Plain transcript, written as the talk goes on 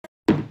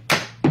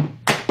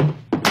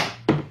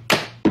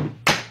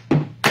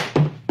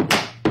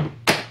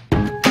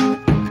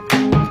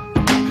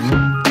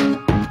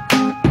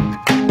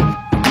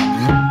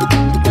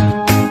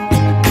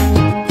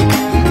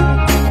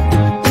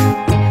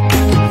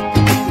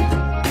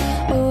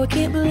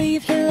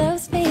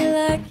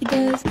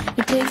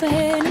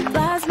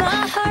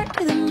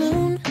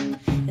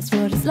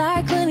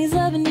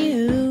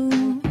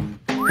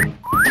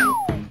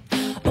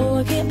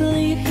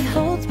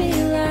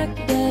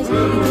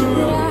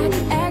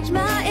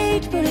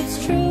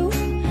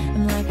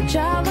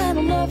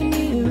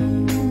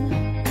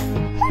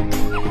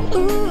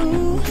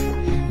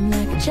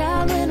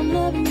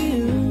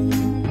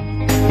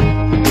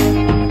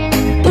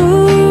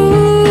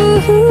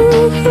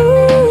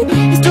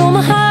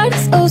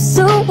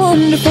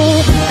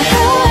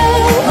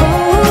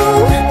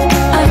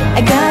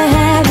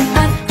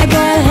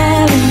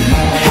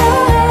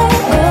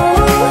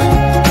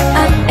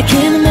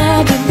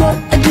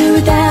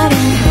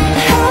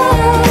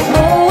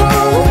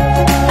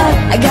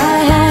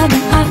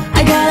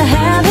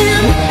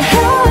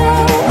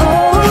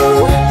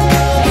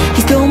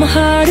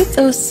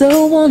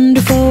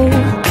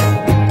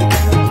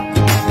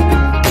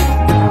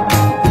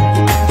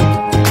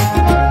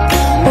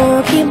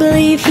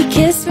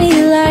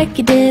like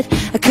you did.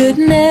 I could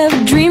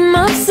never dream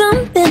of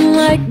something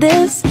like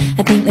this.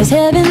 I think there's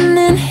heaven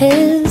in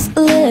his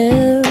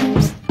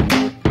lips.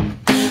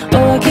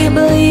 Oh, I can't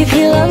believe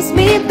he loves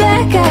me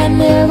back. I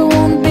never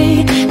want to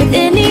be with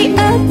any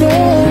other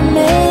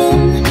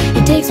man.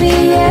 He takes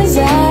me as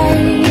I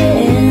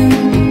am.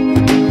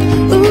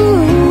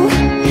 Ooh,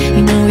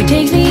 you know he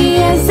takes me